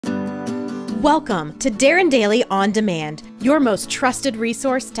Welcome to Darren Daily On Demand, your most trusted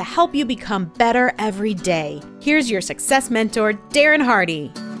resource to help you become better every day. Here's your success mentor, Darren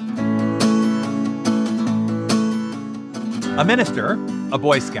Hardy. A minister, a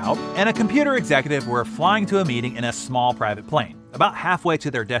Boy Scout, and a computer executive were flying to a meeting in a small private plane. About halfway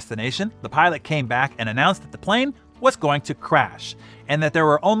to their destination, the pilot came back and announced that the plane was going to crash, and that there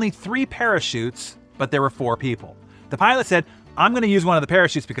were only 3 parachutes, but there were 4 people. The pilot said, "I'm going to use one of the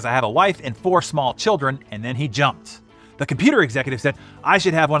parachutes because I have a wife and 4 small children," and then he jumped. The computer executive said, "I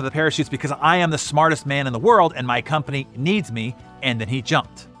should have one of the parachutes because I am the smartest man in the world and my company needs me," and then he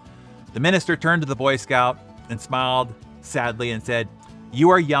jumped. The minister turned to the Boy Scout and smiled sadly and said, "You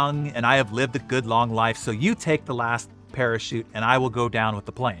are young and I have lived a good long life, so you take the last parachute and I will go down with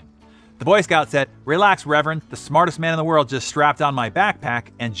the plane." The Boy Scout said, "Relax, Reverend, the smartest man in the world just strapped on my backpack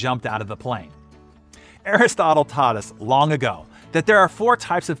and jumped out of the plane." Aristotle taught us long ago that there are 4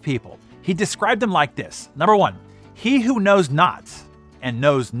 types of people. He described them like this. Number 1, he who knows not and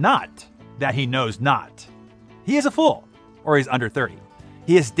knows not that he knows not. He is a fool, or he's under 30.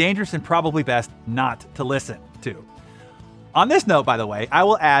 He is dangerous and probably best not to listen to. On this note, by the way, I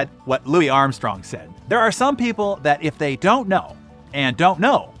will add what Louis Armstrong said. There are some people that if they don't know and don't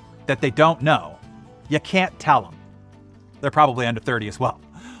know that they don't know, you can't tell them. They're probably under 30 as well.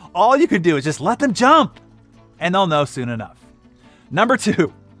 All you could do is just let them jump, and they'll know soon enough. Number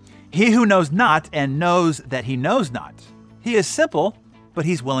 2, he who knows not and knows that he knows not. He is simple, but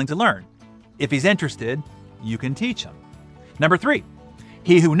he's willing to learn. If he's interested, you can teach him. Number 3,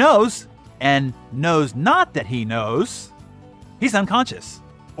 he who knows and knows not that he knows, he's unconscious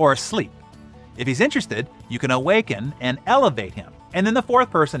or asleep. If he's interested, you can awaken and elevate him. And then the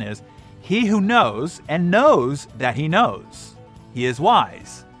 4th person is he who knows and knows that he knows. He is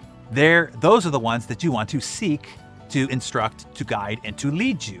wise. Those are the ones that you want to seek, to instruct, to guide, and to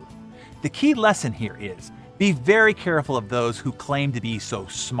lead you. The key lesson here is be very careful of those who claim to be so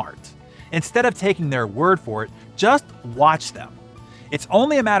smart. Instead of taking their word for it, just watch them. It's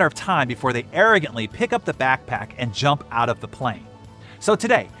only a matter of time before they arrogantly pick up the backpack and jump out of the plane. So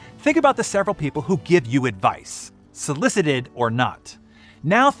today, think about the several people who give you advice, solicited or not.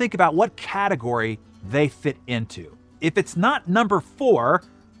 Now think about what category they fit into. If it's not number 4,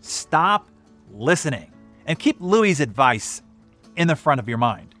 stop listening and keep Louis' advice in the front of your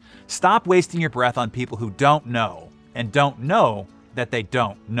mind. Stop wasting your breath on people who don't know and don't know that they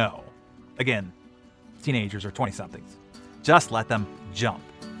don't know. Again, teenagers or 20-somethings. Just let them jump.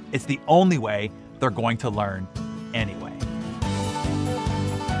 It's the only way they're going to learn anyway.